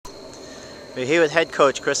We're here with head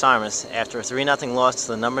coach Chris Armas after a 3-0 loss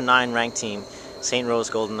to the number 9 ranked team, St. Rose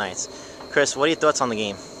Golden Knights. Chris, what are your thoughts on the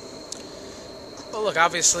game? Well, look,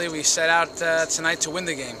 obviously we set out tonight to win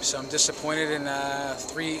the game, so I'm disappointed in a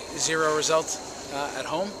 3-0 result at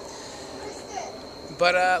home.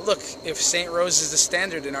 But look, if St. Rose is the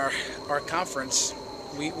standard in our conference,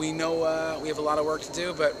 we know we have a lot of work to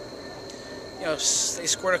do. But you know, they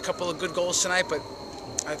scored a couple of good goals tonight, but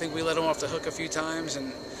I think we let them off the hook a few times,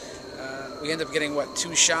 and we ended up getting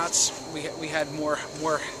 2 shots. We had more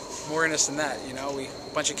in us than that. You know,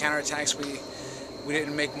 a bunch of counterattacks. We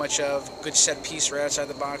didn't make much of. Good set piece right outside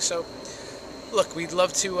the box. So, look, we'd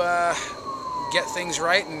love to get things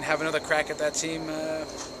right and have another crack at that team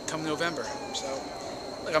come November. So,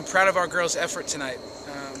 look, I'm proud of our girls' effort tonight.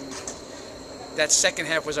 That second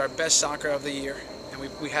half was our best soccer of the year, and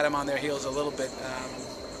we had them on their heels a little bit.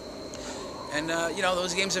 You know,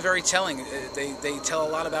 those games are very telling. They tell a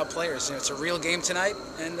lot about players. You know, it's a real game tonight,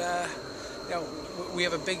 and you know, we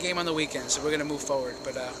have a big game on the weekend, so we're going to move forward.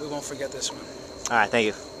 But we won't forget this one. All right, thank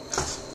you.